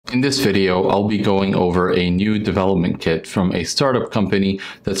In this video, I'll be going over a new development kit from a startup company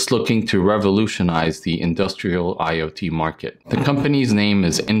that's looking to revolutionize the industrial IoT market. The company's name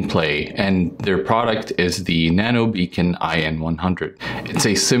is InPlay, and their product is the NanoBeacon IN100. It's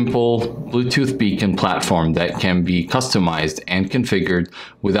a simple Bluetooth beacon platform that can be customized and configured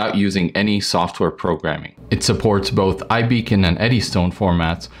without using any software programming. It supports both iBeacon and Eddystone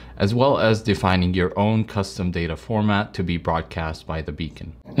formats, as well as defining your own custom data format to be broadcast by the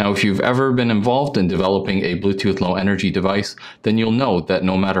beacon. Now, if you've ever been involved in developing a Bluetooth low energy device, then you'll know that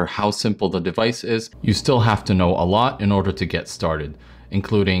no matter how simple the device is, you still have to know a lot in order to get started,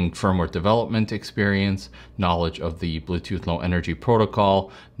 including firmware development experience, knowledge of the Bluetooth low energy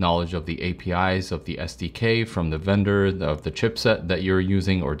protocol, knowledge of the APIs of the SDK from the vendor of the chipset that you're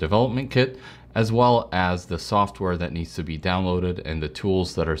using or development kit, as well as the software that needs to be downloaded and the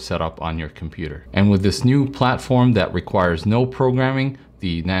tools that are set up on your computer. And with this new platform that requires no programming,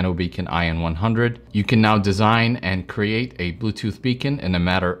 the NanoBeacon IN100, you can now design and create a Bluetooth beacon in a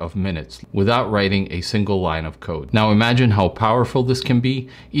matter of minutes without writing a single line of code. Now imagine how powerful this can be,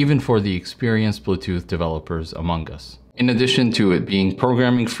 even for the experienced Bluetooth developers among us. In addition to it being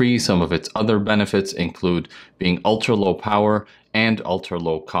programming free, some of its other benefits include being ultra low power and ultra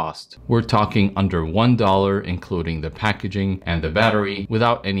low cost. We're talking under $1 including the packaging and the battery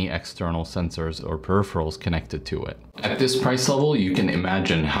without any external sensors or peripherals connected to it. At this price level, you can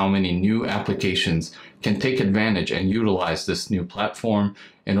imagine how many new applications can take advantage and utilize this new platform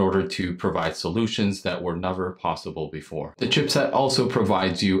in order to provide solutions that were never possible before. The chipset also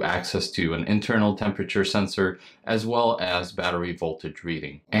provides you access to an internal temperature sensor as well as battery voltage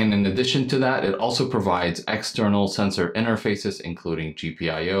reading. And in addition to that, it also provides external sensor interfaces including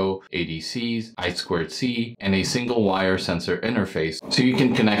GPIO, ADCs, I2C, and a single wire sensor interface. So you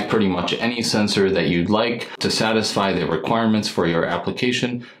can connect pretty much any sensor that you'd like to satisfy the requirements for your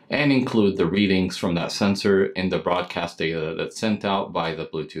application and include the readings from that sensor in the broadcast data that's sent out by the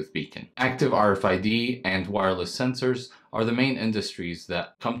Bluetooth beacon. Active RFID and wireless sensors are the main industries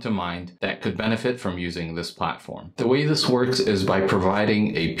that come to mind that could benefit from using this platform. The way this works is by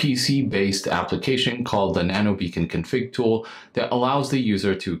providing a PC-based application called the NanoBeacon config tool that allows the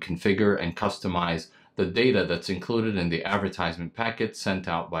user to configure and customize the data that's included in the advertisement packet sent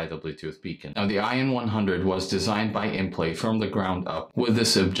out by the Bluetooth beacon. Now, the IN100 was designed by InPlay from the ground up with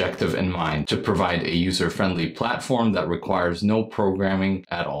this objective in mind, to provide a user-friendly platform that requires no programming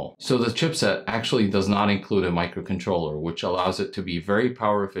at all. So the chipset actually does not include a microcontroller, which allows it to be very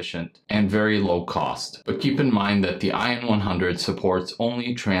power efficient and very low cost. But keep in mind that the IN100 supports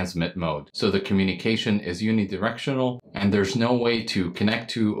only transmit mode, so the communication is unidirectional and there's no way to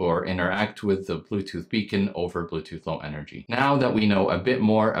connect to or interact with the Bluetooth beacon over Bluetooth low energy. Now that we know a bit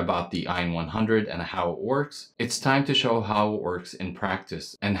more about the IN100 and how it works, it's time to show how it works in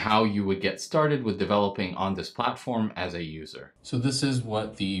practice and how you would get started with developing on this platform as a user. So this is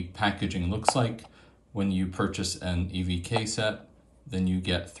what the packaging looks like when you purchase an EVK set. Then you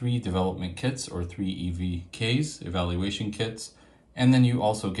get 3 development kits or 3 EVKs, evaluation kits, and then you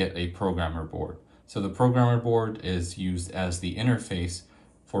also get a programmer board. So the programmer board is used as the interface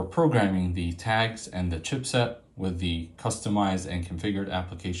for programming the tags and the chipset with the customized and configured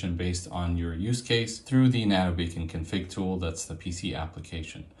application based on your use case through the NanoBeacon config tool. That's the PC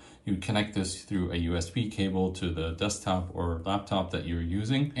application. You connect this through a USB cable to the desktop or laptop that you're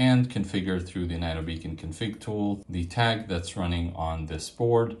using and configure through the NanoBeacon config tool the tag that's running on this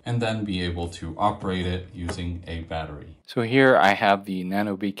board, and then be able to operate it using a battery. So here I have the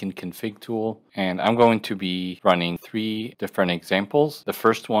NanoBeacon config tool, and I'm going to be running 3 different examples. The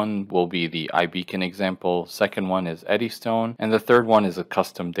first one will be the iBeacon example, second one is Eddystone, and the third one is a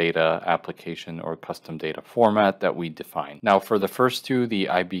custom data application or custom data format that we define. Now for the first 2, the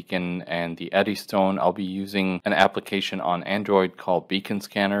iBeacon and the Eddystone, I'll be using an application on Android called Beacon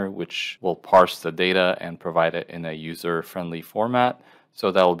Scanner, which will parse the data and provide it in a user-friendly format.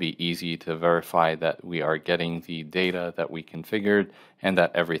 So that will be easy to verify that we are getting the data that we configured and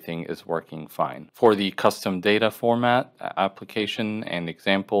that everything is working fine. For the custom data format application and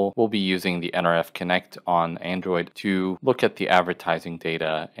example, we'll be using the NRF Connect on Android to look at the advertising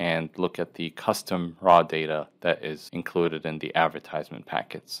data and look at the custom raw data that is included in the advertisement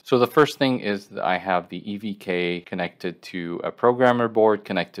packets. So the first thing is that I have the EVK connected to a programmer board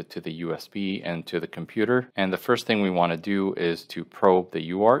connected to the USB and to the computer. And the first thing we want to do is to probe the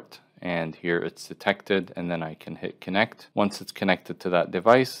UART. And here it's detected, and then I can hit connect. Once it's connected to that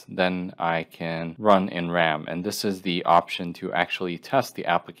device, then I can run in RAM. And this is the option to actually test the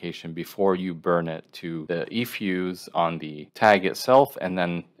application before you burn it to the eFuse on the tag itself, and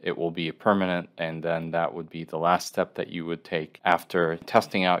then it will be permanent, and then that would be the last step that you would take after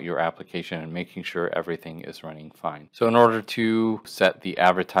testing out your application and making sure everything is running fine. So in order to set the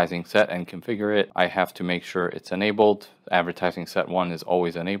advertising set and configure it, I have to make sure it's enabled. Advertising set 1 is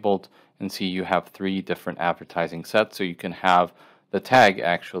always enabled, and see you have 3 different advertising sets, so you can have the tag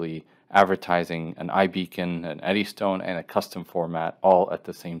actually advertising an iBeacon, an Eddystone, and a custom format all at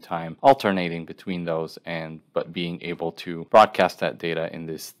the same time, alternating between those, but being able to broadcast that data in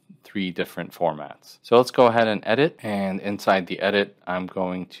these 3 different formats. So let's go ahead and edit, and inside the edit I'm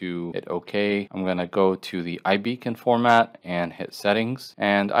going to hit OK. I'm going to go to the iBeacon format and hit settings,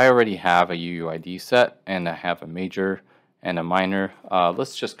 and I already have a UUID set, and I have a major and a minor.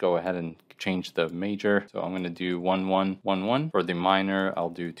 Let's just go ahead and change the major. So I'm going to do 1111. For the minor,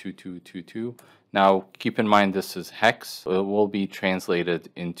 I'll do 2222. Now keep in mind this is hex, so it will be translated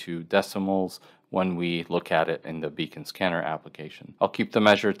into decimals when we look at it in the beacon scanner application. I'll keep the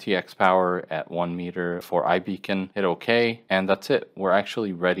measure TX power at 1 meter for iBeacon, hit OK, and that's it. We're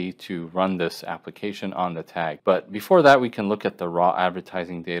actually ready to run this application on the tag. But before that, we can look at the raw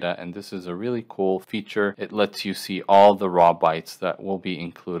advertising data, and this is a really cool feature. It lets you see all the raw bytes that will be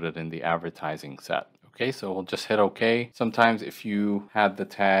included in the advertising set. Okay, so we'll just hit OK. Sometimes if you had the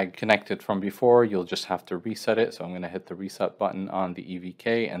tag connected from before, you'll just have to reset it. So I'm going to hit the reset button on the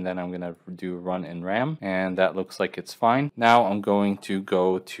EVK, and then I'm going to do run in RAM, and that looks like it's fine. Now I'm going to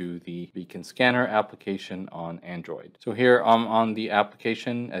go to the beacon scanner application on Android. So here I'm on the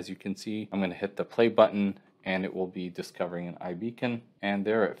application. As you can see, I'm going to hit the play button, and it will be discovering an iBeacon, and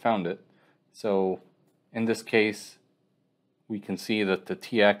there it found it. So in this case, we can see that the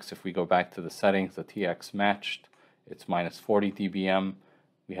TX, if we go back to the settings, the TX matched. It's minus 40 dBm.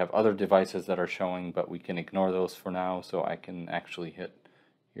 We have other devices that are showing, but we can ignore those for now. So I can actually hit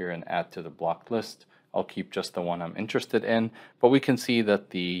here and add to the blocked list. I'll keep just the one I'm interested in, but we can see that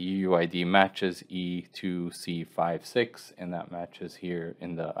the UUID matches E2C56, and that matches here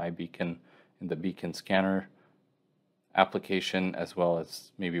in the iBeacon, in the beacon scanner application, as well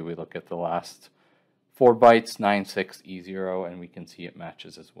as maybe we look at the last 4 bytes, 96E0, and we can see it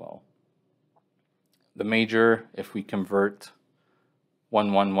matches as well. The major, if we convert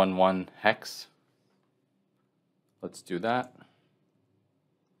 1111 hex, let's do that.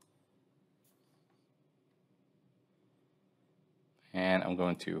 And I'm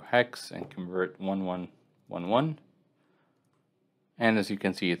going to hex and convert 1111. And as you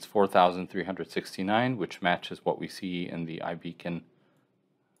can see, it's 4,369, which matches what we see in the iBeacon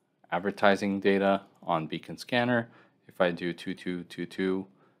advertising data on beacon scanner. If I do 2222,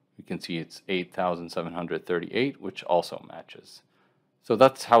 we can see it's 8,738, which also matches. So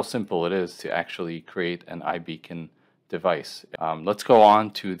that's how simple it is to actually create an iBeacon device. Let's go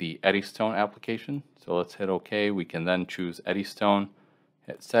on to the Eddystone application. So let's hit OK. We can then choose Eddystone,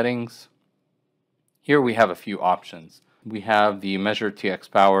 hit settings. Here we have a few options. We have the measure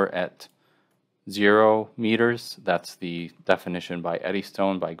TX power at 0 meters. That's the definition by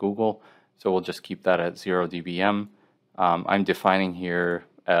Eddystone by Google. So we'll just keep that at 0 dBm. I'm defining here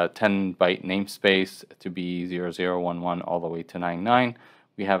a 10 byte namespace to be 0011 all the way to 99.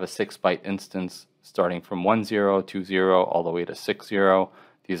 We have a 6 byte instance starting from 1020 all the way to 60.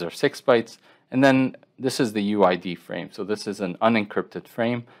 These are 6 bytes. And then this is the UID frame. So this is an unencrypted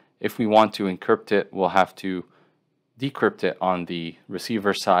frame. If we want to encrypt it, we'll have to decrypt it on the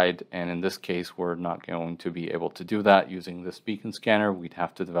receiver side, and in this case we're not going to be able to do that using this beacon scanner. We'd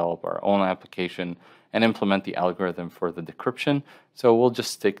have to develop our own application and implement the algorithm for the decryption, so we'll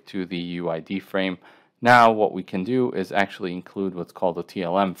just stick to the UID frame. Now what we can do is actually include what's called a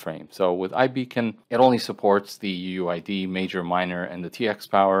TLM frame. So with iBeacon, it only supports the UUID, major, minor, and the TX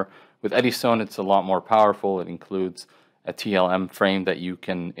power. With Eddystone, it's a lot more powerful. It includes a TLM frame that you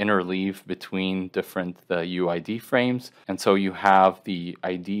can interleave between the UID frames, and so you have the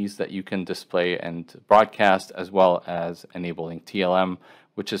IDs that you can display and broadcast, as well as enabling TLM,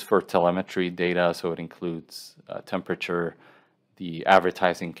 which is for telemetry data. So it includes temperature, the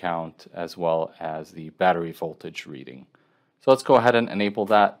advertising count, as well as the battery voltage reading. So let's go ahead and enable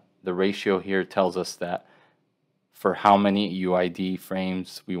that. The ratio here tells us that for how many UID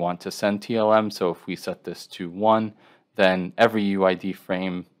frames we want to send TLM. So if we set this to 1, then every UID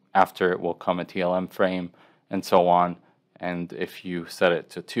frame after it will come a TLM frame, and so on. And if you set it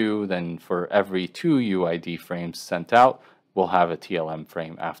to 2, then for every 2 UID frames sent out, we'll have a TLM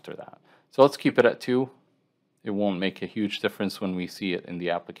frame after that. So let's keep it at 2. It won't make a huge difference when we see it in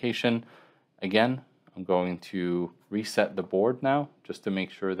the application. Again, I'm going to reset the board now, just to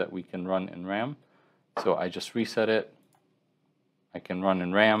make sure that we can run in RAM. So I just reset it. I can run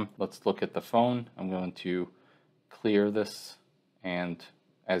in RAM. Let's look at the phone. I'm going to clear this and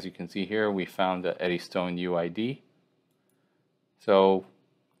As you can see here, we found the Eddystone UID. So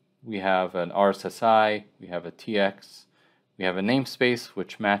we have an RSSI, we have a TX, we have a namespace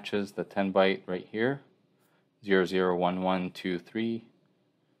which matches the 10 byte right here, 001123.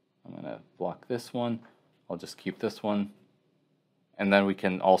 I'm going to block this one. I'll just keep this one. And then we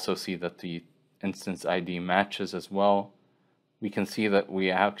can also see that the instance ID matches as well. We can see that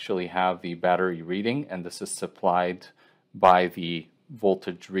we actually have the battery reading, and this is supplied by the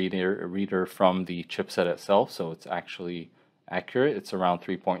voltage reader from the chipset itself, so it's actually accurate. It's around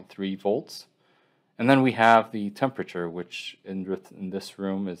 3.3 volts. And then we have the temperature, which in this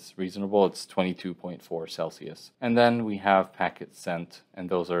room is reasonable. It's 22.4 Celsius. And then we have packets sent, and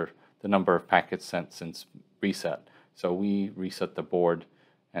those are the number of packets sent since reset. So we reset the board,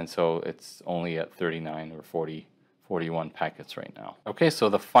 and so it's only at 39 or 41 packets right now. Okay, so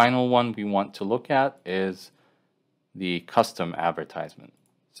the final one we want to look at is the custom advertisement.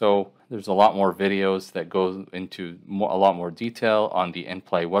 So there's a lot more videos that go into a lot more detail on the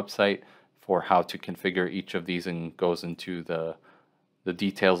InPlay website for how to configure each of these, and goes into the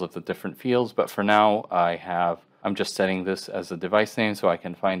details of the different fields. But for now, I'm just setting this as a device name so I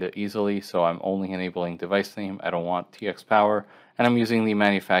can find it easily. So I'm only enabling device name. I don't want TX power, and I'm using the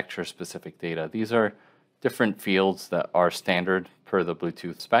manufacturer specific data. These are different fields that are standard per the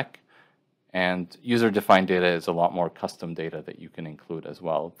Bluetooth spec. And user-defined data is a lot more custom data that you can include as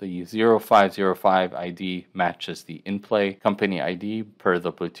well. The 0505 ID matches the InPlay company ID per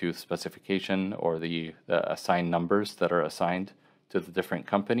the Bluetooth specification, or the assigned numbers that are assigned to the different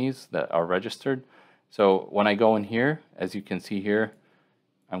companies that are registered. So when I go in here, as you can see here,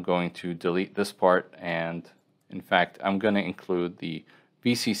 I'm going to delete this part, and in fact, I'm going to include the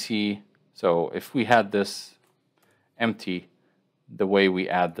VCC. So if we had this empty, the way we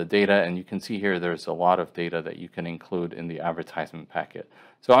add the data, and you can see here there's a lot of data that you can include in the advertisement packet.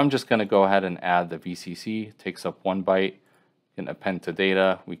 So I'm just going to go ahead and add the VCC. It takes up 1 byte. You can append to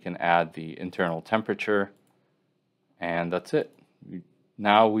data. We can add the internal temperature, and that's it.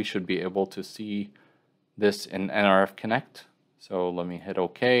 Now we should be able to see this in NRF Connect. So let me hit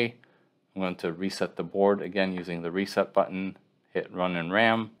OK. I'm going to reset the board again using the reset button, hit run in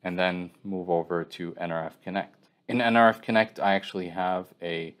RAM, and then move over to NRF Connect. In NRF Connect, I actually have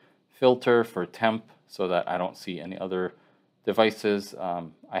a filter for temp so that I don't see any other devices.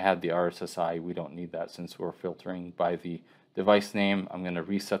 I had the RSSI. We don't need that since we're filtering by the device name. I'm going to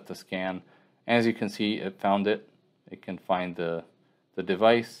reset the scan. As you can see, it found it. It can find the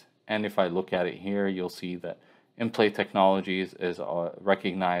device. And if I look at it here, you'll see that InPlay Technologies is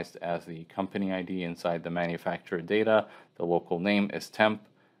recognized as the company ID inside the manufacturer data. The local name is temp.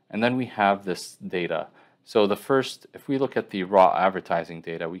 And then we have this data. So the first, if we look at the raw advertising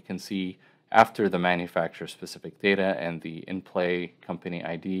data, we can see after the manufacturer specific data and the InPlay company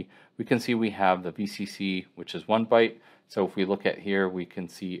ID, we can see we have the VCC, which is 1 byte. So if we look at here, we can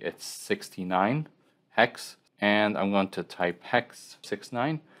see it's 69 hex, and I'm going to type hex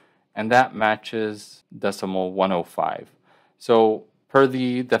 69, and that matches decimal 105. So per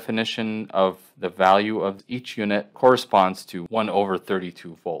the definition of the value of each unit corresponds to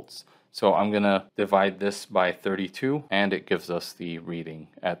 1/32 volts. So I'm going to divide this by 32, and it gives us the reading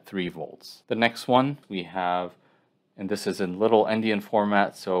at 3 volts. The next one we have, and this is in little endian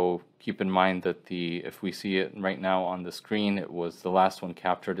format, so keep in mind that if we see it right now on the screen, it was the last one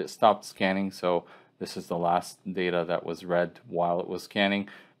captured. It stopped scanning, so this is the last data that was read while it was scanning.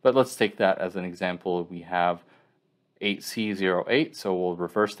 But let's take that as an example. We have 8C08, so we'll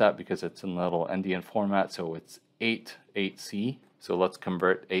reverse that because it's in little endian format, so it's 8C. So let's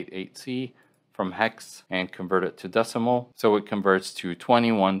convert 88C from hex and convert it to decimal. So it converts to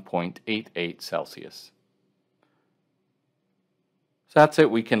 21.88 Celsius. So that's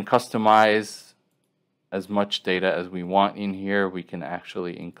it. We can customize as much data as we want in here. We can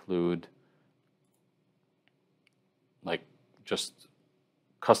actually include like just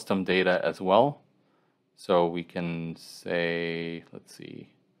custom data as well. So we can say, let's see.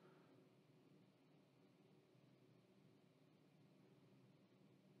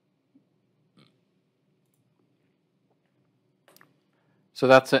 So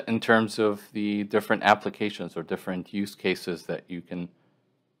that's it in terms of the different applications or different use cases that you can.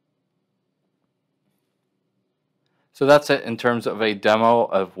 So that's it in terms of a demo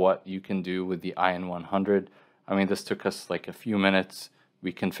of what you can do with the IN100. I mean, this took us like a few minutes.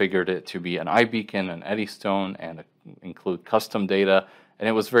 We configured it to be an iBeacon, an Eddystone, and include custom data. And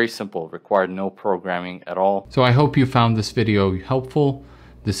it was very simple, required no programming at all. So I hope you found this video helpful.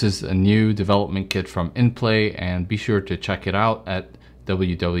 This is a new development kit from InPlay, and be sure to check it out at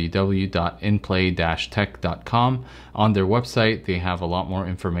www.inplay-tech.com. On their website, they have a lot more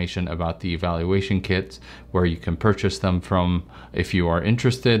information about the evaluation kits, where you can purchase them from if you are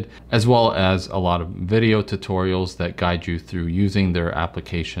interested, as well as a lot of video tutorials that guide you through using their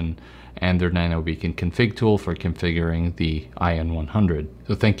application and their NanoBeacon config tool for configuring the IN100.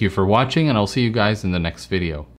 So thank you for watching, and I'll see you guys in the next video.